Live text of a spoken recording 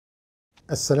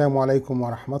السلام عليكم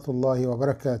ورحمة الله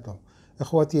وبركاته.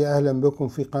 إخوتي، أهلا بكم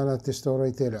في قناة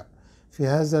ستوري تيلر. في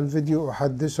هذا الفيديو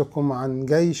أحدثكم عن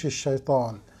جيش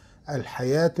الشيطان،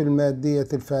 الحياة المادية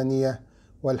الفانية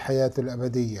والحياة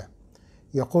الأبدية.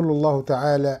 يقول الله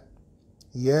تعالى: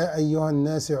 يا أيها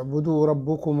الناس اعبدوا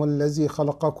ربكم الذي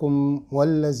خلقكم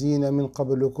والذين من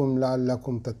قبلكم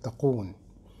لعلكم تتقون.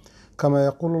 كما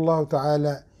يقول الله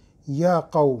تعالى: يا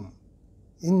قوم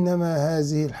إنما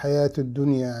هذه الحياة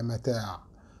الدنيا متاع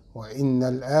وإن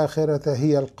الآخرة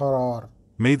هي القرار.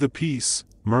 May the peace,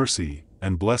 mercy,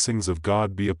 and blessings of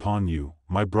God be upon you,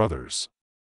 my brothers.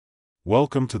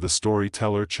 Welcome to the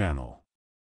Storyteller channel.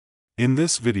 In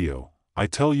this video, I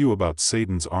tell you about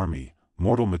Satan's army,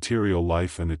 mortal material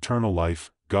life and eternal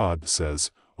life. God says,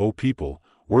 O people,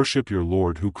 worship your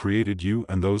Lord who created you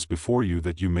and those before you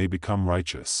that you may become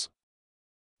righteous.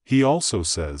 He also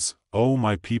says, O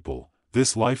my people,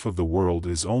 this life of the world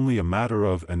is only a matter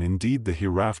of, and indeed the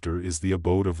hereafter is the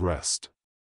abode of rest.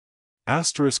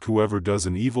 Whoever does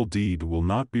an evil deed will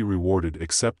not be rewarded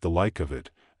except the like of it,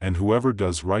 and whoever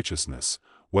does righteousness,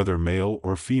 whether male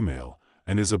or female,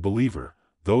 and is a believer,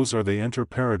 those are they enter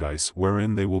paradise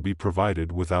wherein they will be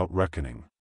provided without reckoning.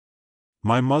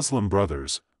 My Muslim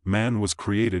brothers, man was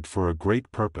created for a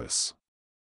great purpose.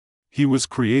 He was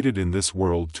created in this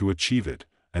world to achieve it,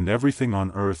 and everything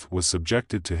on earth was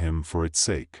subjected to him for its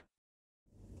sake.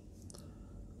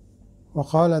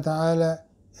 وقال تعالى: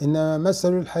 إنما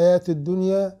مثل الحياة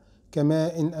الدنيا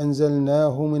كماء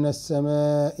أنزلناه من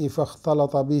السماء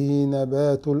فاختلط به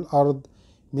نبات الأرض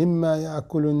مما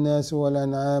يأكل الناس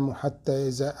والأنعام حتى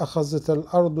إذا أخذت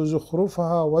الأرض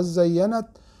زخرفها وزينت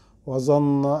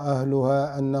وظن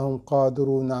أهلها أنهم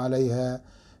قادرون عليها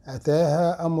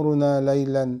أتاها أمرنا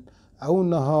ليلا أو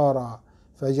نهارا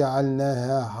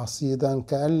فجعلناها حصيدا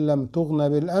كأن لم تغن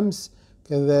بالأمس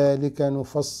كذلك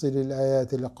نفصل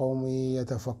الآيات لقوم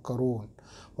يتفكرون.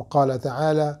 وقال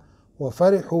تعالى: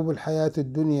 وفرحوا بالحياة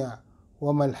الدنيا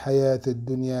وما الحياة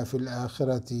الدنيا في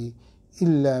الآخرة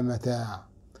إلا متاع.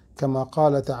 كما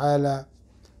قال تعالى: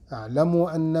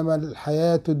 اعلموا أنما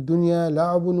الحياة الدنيا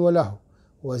لعب ولهو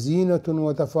وزينة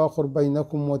وتفاخر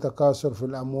بينكم وتكاثر في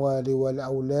الأموال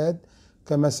والأولاد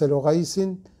كمثل غيث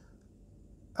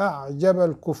أعجب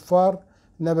الكفار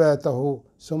نباته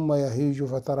ثم يهيج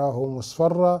فتراه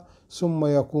مصفرا ثم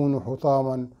يكون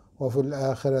حطاما وفي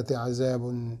الآخرة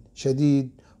عذاب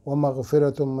شديد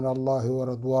ومغفرة من الله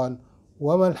ورضوان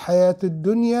وما الحياة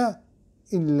الدنيا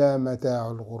إلا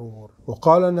متاع الغرور.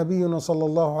 وقال نبينا صلى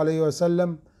الله عليه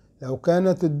وسلم: لو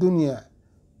كانت الدنيا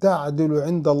تعدل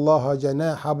عند الله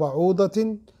جناح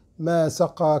بعوضة ما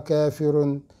سقى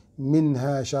كافر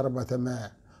منها شربة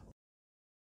ماء.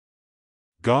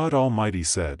 God Almighty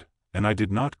said, And I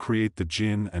did not create the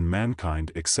jinn and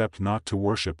mankind except not to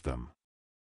worship them.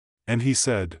 And he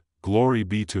said, Glory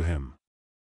be to him.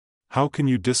 How can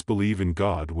you disbelieve in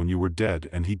God when you were dead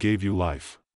and he gave you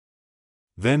life?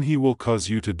 Then he will cause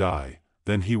you to die,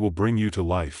 then he will bring you to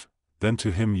life, then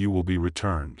to him you will be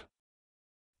returned.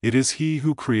 It is he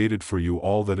who created for you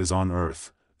all that is on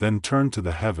earth, then turned to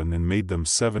the heaven and made them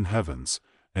 7 heavens,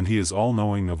 and he is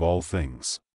all-knowing of all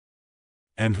things.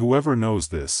 And whoever knows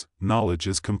this, knowledge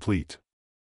is complete.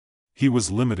 He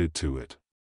was limited to it.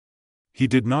 He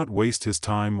did not waste his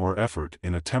time or effort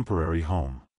in a temporary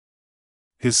home.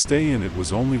 His stay in it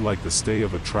was only like the stay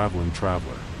of a traveling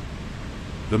traveler.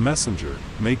 The messenger,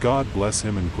 may God bless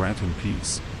him and grant him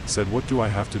peace, said, What do I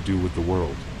have to do with the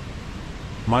world?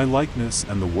 My likeness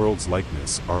and the world's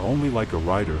likeness are only like a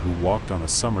rider who walked on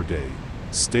a summer day,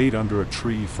 stayed under a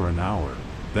tree for an hour,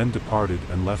 then departed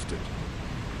and left it.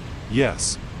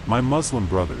 Yes, my Muslim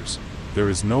brothers, there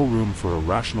is no room for a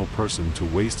rational person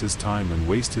to waste his time and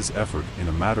waste his effort in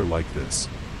a matter like this,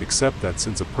 except that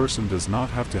since a person does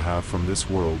not have to have from this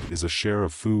world is a share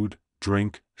of food,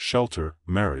 drink, shelter,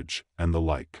 marriage, and the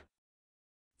like.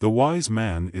 The wise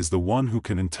man is the one who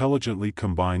can intelligently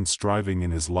combine striving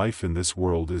in his life in this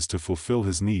world is to fulfill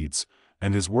his needs,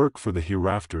 and his work for the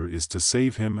hereafter is to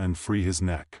save him and free his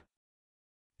neck.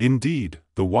 Indeed,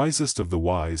 the wisest of the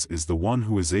wise is the one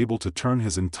who is able to turn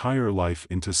his entire life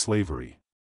into slavery.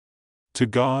 To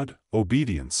God,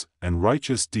 obedience and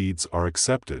righteous deeds are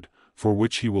accepted, for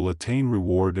which he will attain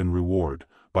reward and reward,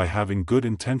 by having good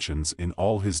intentions in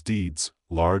all his deeds,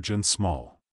 large and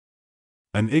small.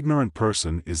 An ignorant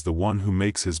person is the one who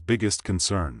makes his biggest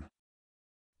concern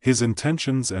his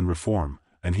intentions and reform,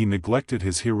 and he neglected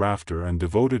his hereafter and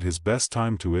devoted his best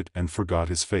time to it and forgot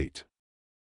his fate.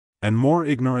 And more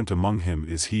ignorant among him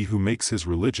is he who makes his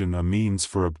religion a means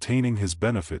for obtaining his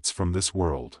benefits from this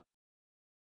world.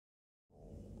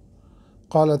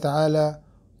 قال تعالى: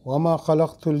 وما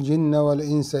خلقت الجن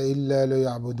والإنس إلا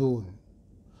ليعبدون.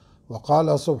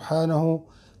 وقال سبحانه: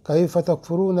 كيف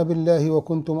تكفرون بالله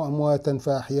وكنتم أمواتا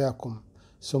فأحياكم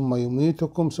ثم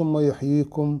يميتكم ثم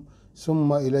يحييكم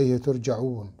ثم إليه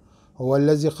ترجعون. هو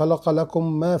الذي خلق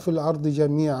لكم ما في الأرض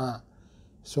جميعا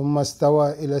ثم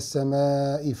استوى إلى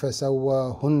السماء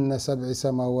فسواهن 7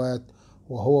 سماوات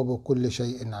وهو بكل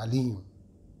شيء عليم.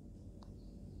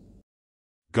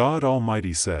 God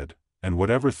Almighty said, and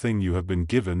whatever thing you have been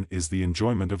given is the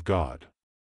enjoyment of God.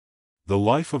 The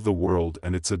life of the world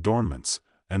and its adornments,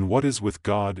 and what is with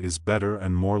God is better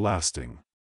and more lasting.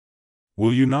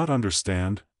 Will you not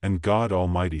understand? And God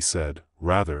Almighty said,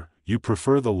 rather, you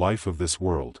prefer the life of this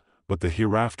world, but the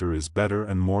hereafter is better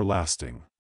and more lasting.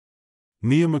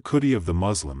 Unaccounted of the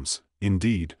Muslims,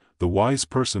 indeed, the wise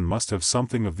person must have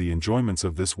something of the enjoyments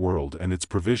of this world and its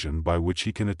provision by which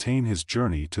he can attain his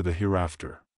journey to the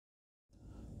hereafter.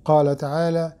 قال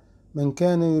تعالى: من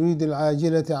كان يريد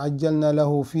العاجلة عجلنا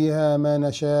له فيها ما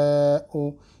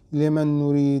نشاء لمن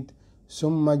نريد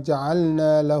ثم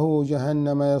جعلنا له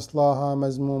جهنم يصلاها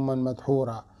مذموما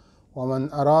مدحورا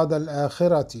ومن أراد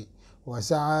الآخرة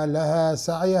وسعى لها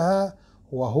سعيها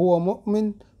وهو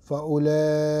مؤمن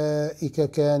فأولئك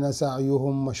كان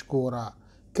سعيهم مشكورا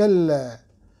كلا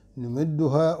نمد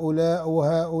هؤلاء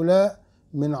وهؤلاء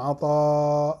من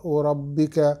عطاء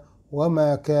ربك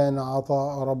وما كان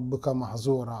عطاء ربك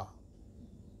محظورا.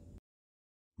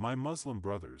 My Muslim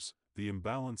brothers, the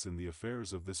imbalance in the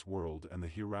affairs of this world and the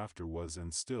hereafter was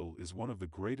and still is one of the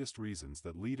greatest reasons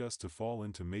that lead us to fall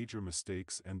into major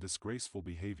mistakes and disgraceful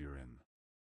behavior in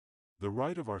the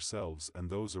right of ourselves and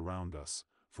those around us,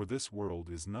 for this world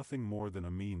is nothing more than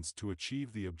a means to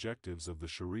achieve the objectives of the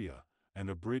Sharia, and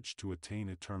a bridge to attain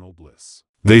eternal bliss.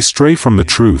 They stray from the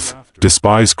truth,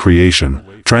 despise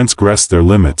creation, transgress their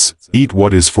limits, eat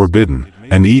what is forbidden,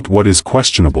 and eat what is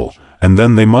questionable, and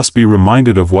then they must be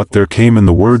reminded of what there came in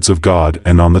the words of God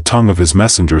and on the tongue of His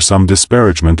Messenger some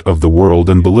disparagement of the world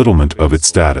and belittlement of its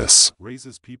status.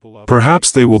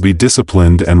 Perhaps they will be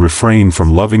disciplined and refrain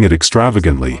from loving it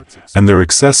extravagantly, and their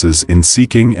excesses in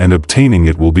seeking and obtaining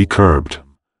it will be curbed.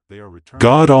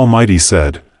 God Almighty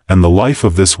said, and the life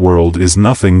of this world is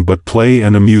nothing but play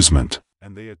and amusement.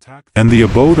 And the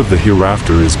abode of the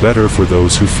hereafter is better for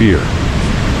those who fear.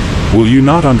 Will you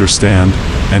not understand?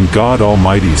 And God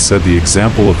Almighty said the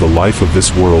example of the life of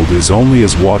this world is only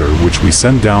as water which we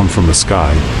send down from the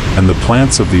sky, and the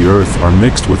plants of the earth are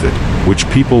mixed with it, which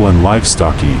people and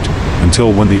livestock eat,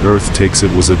 until when the earth takes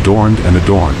it was adorned,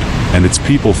 and its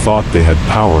people thought they had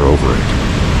power over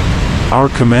it. Our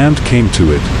command came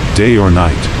to it, day or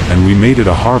night, and we made it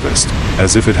a harvest,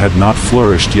 as if it had not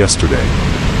flourished yesterday.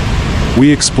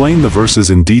 We explain the verses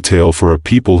in detail for a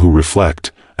people who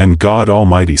reflect, and God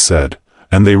Almighty said,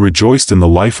 and they rejoiced in the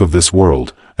life of this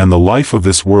world, and the life of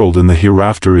this world in the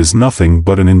hereafter is nothing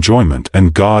but an enjoyment.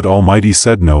 And God Almighty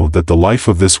said, know that the life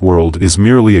of this world is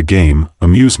merely a game,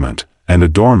 amusement, and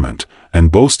adornment,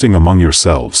 and boasting among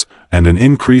yourselves, and an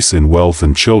increase in wealth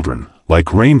and children,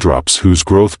 like raindrops whose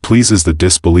growth pleases the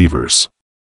disbelievers.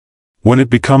 When it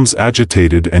becomes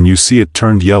agitated and you see it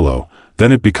turned yellow,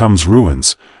 then it becomes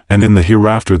ruins, and in the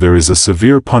hereafter there is a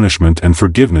severe punishment and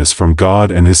forgiveness from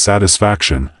God and His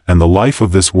satisfaction, and the life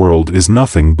of this world is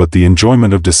nothing but the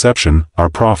enjoyment of deception. Our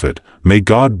Prophet, may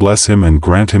God bless him and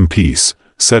grant him peace,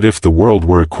 said if the world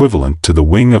were equivalent to the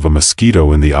wing of a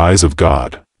mosquito in the eyes of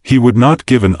God, He would not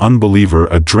give an unbeliever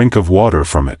a drink of water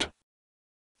from it.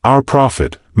 Our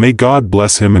Prophet, may God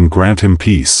bless him and grant him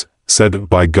peace, said,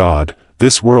 by God,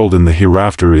 this world in the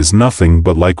hereafter is nothing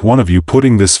but like one of you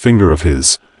putting this finger of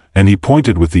his, and he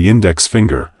pointed with the index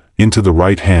finger, into the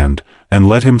right hand, and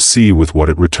let him see with what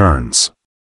it returns.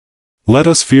 Let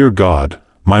us fear God,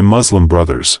 my Muslim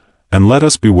brothers, and let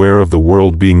us beware of the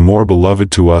world being more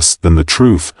beloved to us than the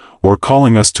truth, or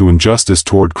calling us to injustice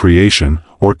toward creation,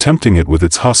 or tempting it with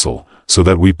its hustle, so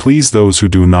that we please those who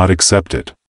do not accept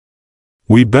it.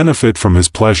 We benefit from His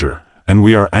pleasure, and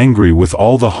we are angry with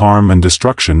all the harm and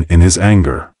destruction in His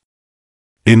anger.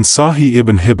 In Sahih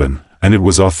Ibn Hibban, and it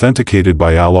was authenticated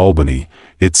by Al-Albani,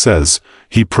 it says,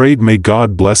 he prayed may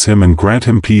God bless him and grant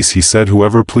him peace. He said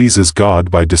whoever pleases God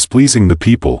by displeasing the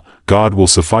people, God will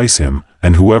suffice him,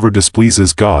 and whoever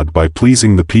displeases God by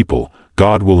pleasing the people,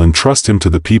 God will entrust him to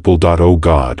the people. O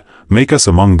God, make us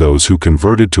among those who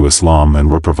converted to Islam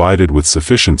and were provided with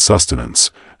sufficient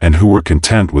sustenance, and who were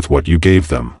content with what you gave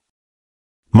them.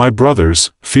 My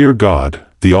brothers, fear God,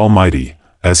 the Almighty,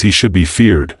 as He should be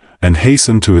feared, and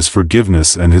hasten to His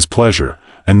forgiveness and His pleasure,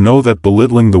 and know that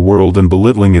belittling the world and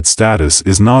belittling its status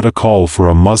is not a call for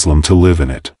a Muslim to live in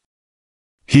it.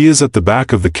 He is at the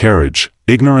back of the carriage,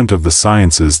 ignorant of the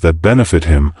sciences that benefit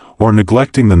him, or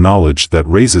neglecting the knowledge that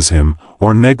raises him,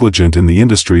 or negligent in the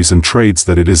industries and trades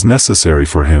that it is necessary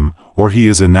for him, or he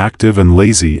is inactive and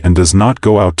lazy and does not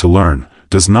go out to learn,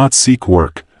 does not seek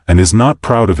work, and is not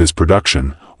proud of his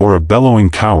production, or a bellowing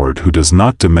coward who does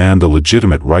not demand a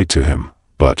legitimate right to him,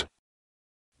 but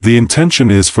the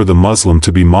intention is for the Muslim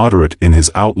to be moderate in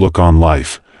his outlook on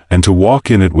life, and to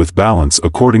walk in it with balance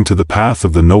according to the path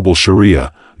of the noble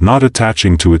Sharia, not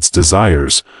attaching to its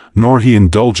desires, nor he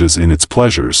indulges in its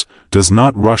pleasures, does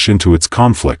not rush into its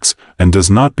conflicts, and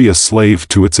does not be a slave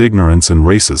to its ignorance and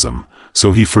racism,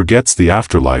 so he forgets the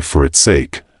afterlife for its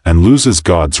sake, and loses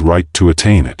God's right to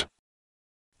attain it.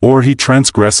 Or he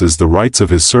transgresses the rights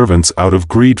of his servants out of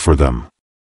greed for them.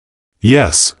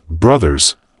 Yes,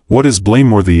 brothers, what is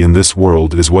blameworthy in this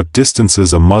world is what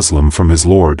distances a Muslim from his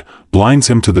Lord, blinds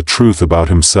him to the truth about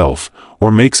himself, or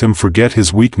makes him forget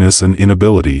his weakness and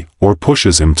inability, or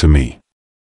pushes him to me.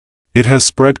 It has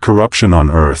spread corruption on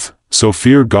earth, so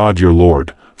fear God your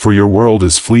Lord, for your world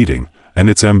is fleeting, and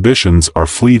its ambitions are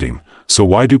fleeting, so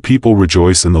why do people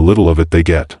rejoice in the little of it they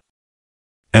get?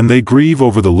 And they grieve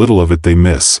over the little of it they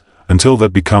miss, until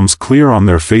that becomes clear on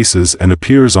their faces and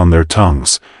appears on their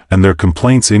tongues, and their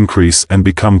complaints increase and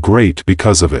become great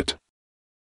because of it.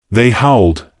 They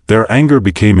howled, their anger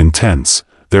became intense,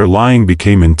 their lying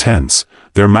became intense,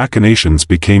 their machinations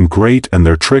became great and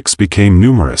their tricks became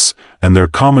numerous, and their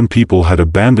common people had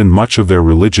abandoned much of their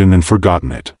religion and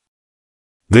forgotten it.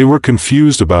 They were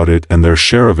confused about it, and their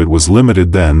share of it was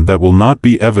limited. Then that will not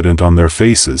be evident on their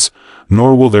faces,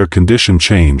 nor will their condition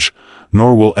change,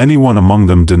 nor will anyone among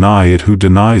them deny it who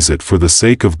denies it for the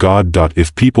sake of God.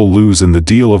 If people lose in the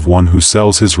deal of one who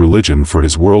sells his religion for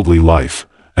his worldly life,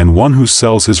 and one who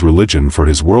sells his religion for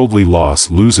his worldly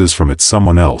loss loses from it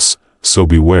someone else, so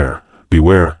beware,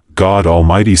 beware, God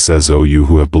Almighty says, O you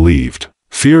who have believed,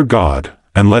 fear God,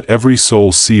 and let every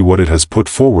soul see what it has put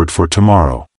forward for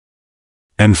tomorrow.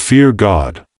 And fear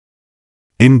God.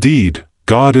 Indeed,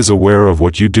 God is aware of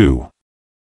what you do.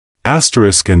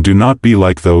 And do not be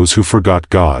like those who forgot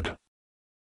God.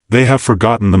 They have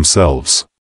forgotten themselves.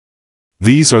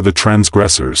 These are the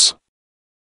transgressors.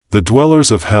 The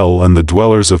dwellers of hell and the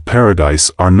dwellers of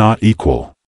paradise are not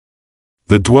equal.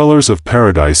 The dwellers of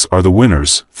paradise are the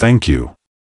winners. Thank you.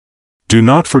 Do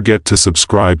not forget to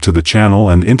subscribe to the channel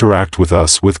and interact with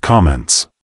us with comments.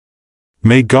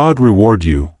 May God reward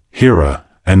you, Hira,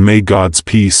 and may God's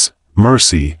peace,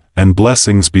 mercy, and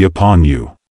blessings be upon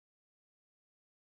you.